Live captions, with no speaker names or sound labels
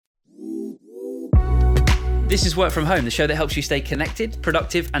This is Work From Home, the show that helps you stay connected,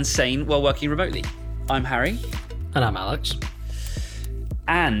 productive and sane while working remotely. I'm Harry. And I'm Alex.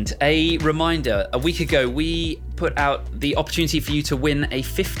 And a reminder, a week ago we put out the opportunity for you to win a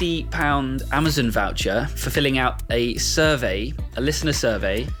 £50 Amazon voucher for filling out a survey, a listener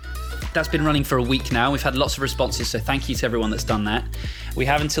survey. That's been running for a week now. We've had lots of responses, so thank you to everyone that's done that. We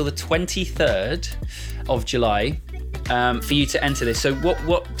have until the 23rd of July for you to enter this. So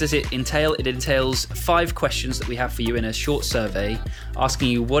what does it entail? It entails 5 questions that we have for you in a short survey, asking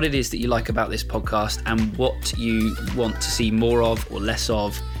you what it is that you like about this podcast and what you want to see more of or less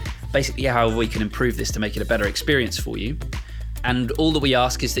of. Basically, how we can improve this to make it a better experience for you. And all that we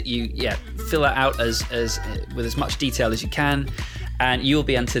ask is that you fill it out as with as much detail as you can. And you'll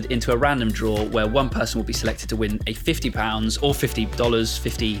be entered into a random draw where one person will be selected to win a £50 or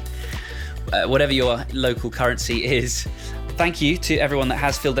 $50, whatever your local currency is. Thank you to everyone that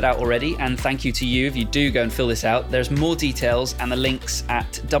has filled it out already, and thank you to you if you do go and fill this out. There's more details and the links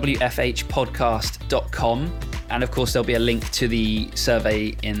at wfhpodcast.com. And of course, there'll be a link to the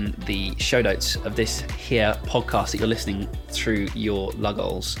survey in the show notes of this here podcast that you're listening through your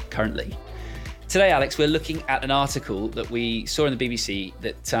lugholes currently. Today, Alex, we're looking at an article that we saw in the BBC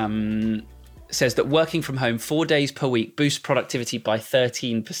that says that working from home 4 days per week boosts productivity by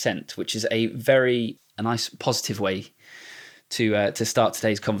 13%, which is a nice positive way to start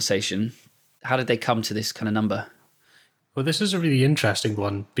today's conversation. How did they come to this kind of number? Well, this is a really interesting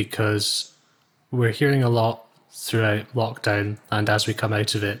one because we're hearing a lot throughout lockdown and as we come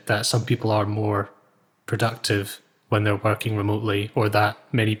out of it that some people are more productive when they're working remotely, or that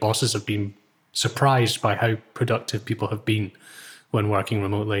many bosses have been surprised by how productive people have been when working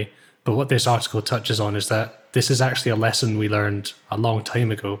remotely. But what this article touches on is that this is actually a lesson we learned a long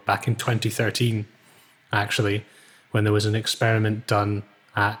time ago, back in 2013, actually, when there was an experiment done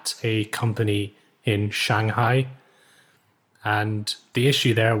at a company in Shanghai. And the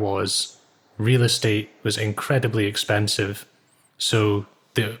issue there was real estate was incredibly expensive. So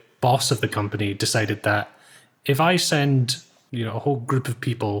the boss of the company decided that if I send, a whole group of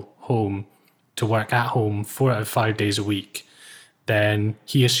people home to work at home 4 out of 5 days a week, then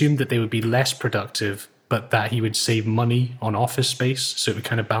he assumed that they would be less productive, but that he would save money on office space, so it would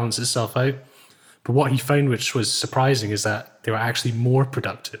kind of balance itself out. But what he found, which was surprising, is that they were actually more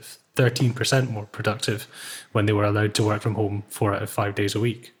productive, 13% more productive, when they were allowed to work from home 4 out of 5 days a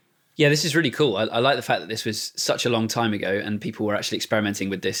week. Yeah, this is really cool. I like the fact that this was such a long time ago and people were actually experimenting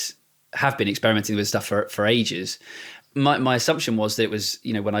with this, have been experimenting with stuff for ages. My assumption was that it was,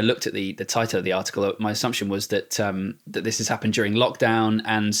 when I looked at the title of the article, my assumption was that that this has happened during lockdown,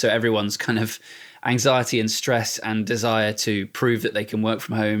 and so everyone's kind of anxiety and stress and desire to prove that they can work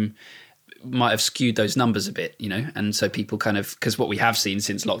from home might have skewed those numbers a bit, and so people kind of, because what we have seen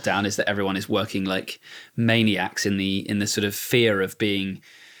since lockdown is that everyone is working like maniacs in the sort of fear of being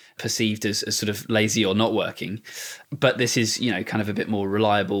perceived as sort of lazy or not working. But this is, kind of a bit more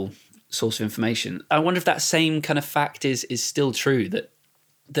reliable source of information. I wonder if that same kind of fact is still true, that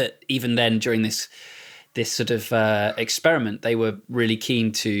even then during this sort of experiment, they were really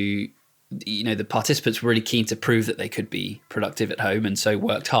keen to, the participants were really keen to prove that they could be productive at home, and so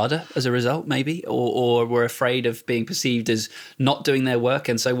worked harder as a result, maybe, or were afraid of being perceived as not doing their work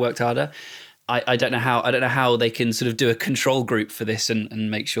and so worked harder. I don't know how they can sort of do a control group for this and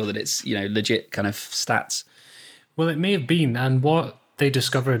make sure that it's, legit kind of stats. Well, it may have been, and what they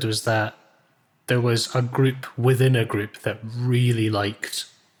discovered was that there was a group within a group that really liked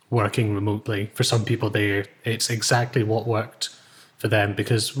working remotely. For some people, it's exactly what worked for them,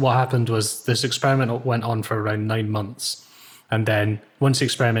 because what happened was this experiment went on for around 9 months. And then once the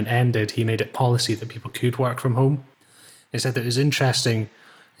experiment ended, he made it policy that people could work from home. He said that it was interesting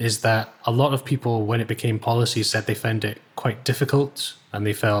is that a lot of people, when it became policy, said they found it quite difficult and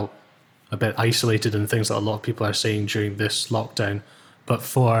they felt a bit isolated and things that a lot of people are saying during this lockdown. But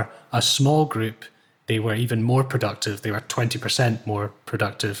for a small group, they were even more productive. They were 20% more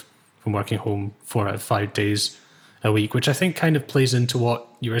productive from working home 4 out of 5 days a week, which I think kind of plays into what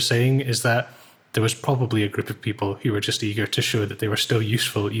you were saying, is that there was probably a group of people who were just eager to show that they were still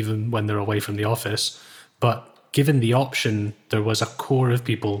useful even when they're away from the office. But given the option, there was a core of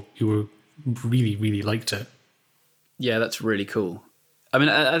people who really, really liked it. Yeah, that's really cool. I mean,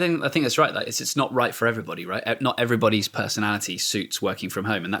 I think that's right. Like, it's not right for everybody, right? Not everybody's personality suits working from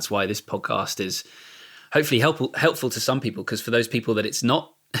home, and that's why this podcast is hopefully helpful to some people. Because for those people that it's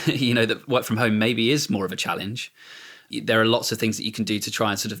not, that work from home maybe is more of a challenge. There are lots of things that you can do to try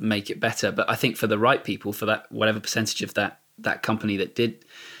and sort of make it better. But I think for the right people, for that whatever percentage of that company that did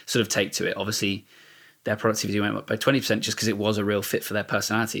sort of take to it, obviously their productivity went up by 20% just because it was a real fit for their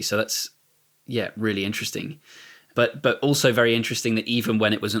personality. So that's really interesting. But also very interesting that even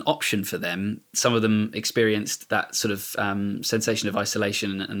when it was an option for them, some of them experienced that sort of sensation of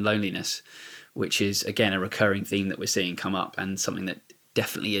isolation and loneliness, which is, again, a recurring theme that we're seeing come up, and something that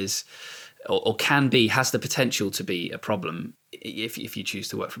definitely is or can be, has the potential to be a problem if you choose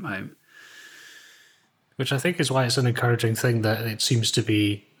to work from home. Which I think is why it's an encouraging thing that it seems to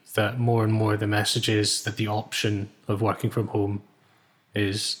be that more and more the message is that the option of working from home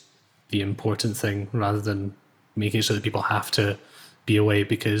is the important thing, rather than making it so that people have to be away.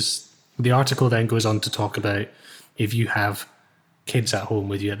 Because the article then goes on to talk about if you have kids at home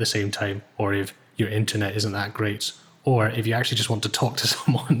with you at the same time, or if your internet isn't that great, or if you actually just want to talk to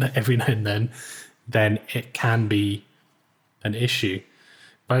someone every now and then it can be an issue.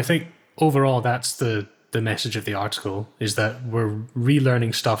 But I think overall that's the message of the article, is that we're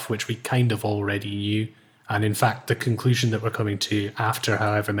relearning stuff which we kind of already knew. And in fact, the conclusion that we're coming to after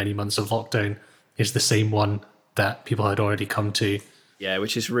however many months of lockdown is the same one that people had already come to. Yeah,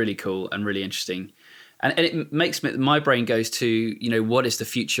 which is really cool and really interesting. And it makes my brain goes to, what is the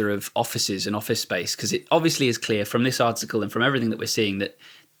future of offices and office space? Because it obviously is clear from this article and from everything that we're seeing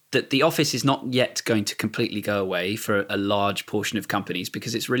that the office is not yet going to completely go away for a large portion of companies,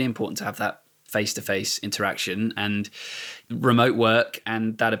 because it's really important to have that face-to-face interaction and remote work,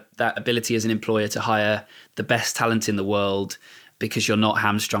 and that ability as an employer to hire the best talent in the world, because you're not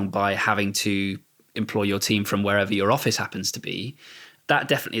hamstrung by having to employ your team from wherever your office happens to be. That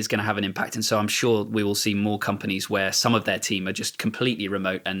definitely is going to have an impact. And so I'm sure we will see more companies where some of their team are just completely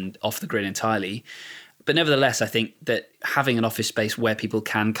remote and off the grid entirely. But nevertheless, I think that having an office space where people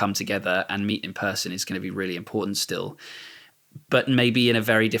can come together and meet in person is going to be really important still, but maybe in a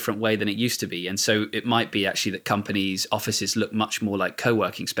very different way than it used to be. And so it might be actually that companies' offices look much more like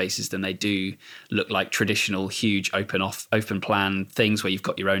co-working spaces than they do look like traditional, huge, open plan things where you've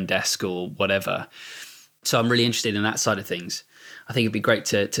got your own desk or whatever. So I'm really interested in that side of things. I think it'd be great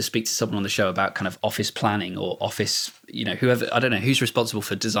to speak to someone on the show about kind of office planning or office, whoever, I don't know, who's responsible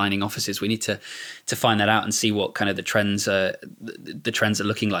for designing offices. We need to find that out and see what kind of the trends are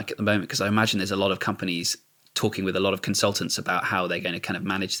looking like at the moment, because I imagine there's a lot of companies talking with a lot of consultants about how they're going to kind of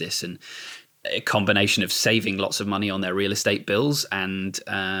manage this, and a combination of saving lots of money on their real estate bills and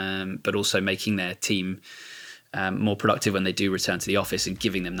but also making their team more productive when they do return to the office, and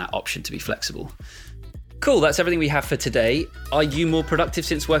giving them that option to be flexible. Cool, that's everything we have for today. Are you more productive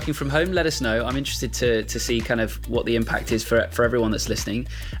since working from home? Let us know. I'm interested to see kind of what the impact is for everyone that's listening.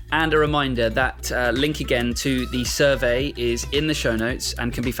 And a reminder that link again to the survey is in the show notes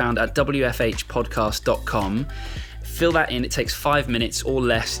and can be found at wfhpodcast.com. Fill that in. It takes 5 minutes or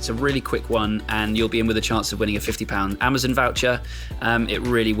less. It's a really quick one, and you'll be in with a chance of winning a £50 Amazon voucher. It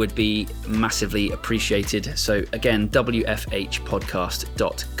really would be massively appreciated. So again,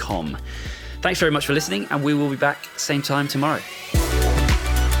 wfhpodcast.com. Thanks very much for listening, and we will be back same time tomorrow.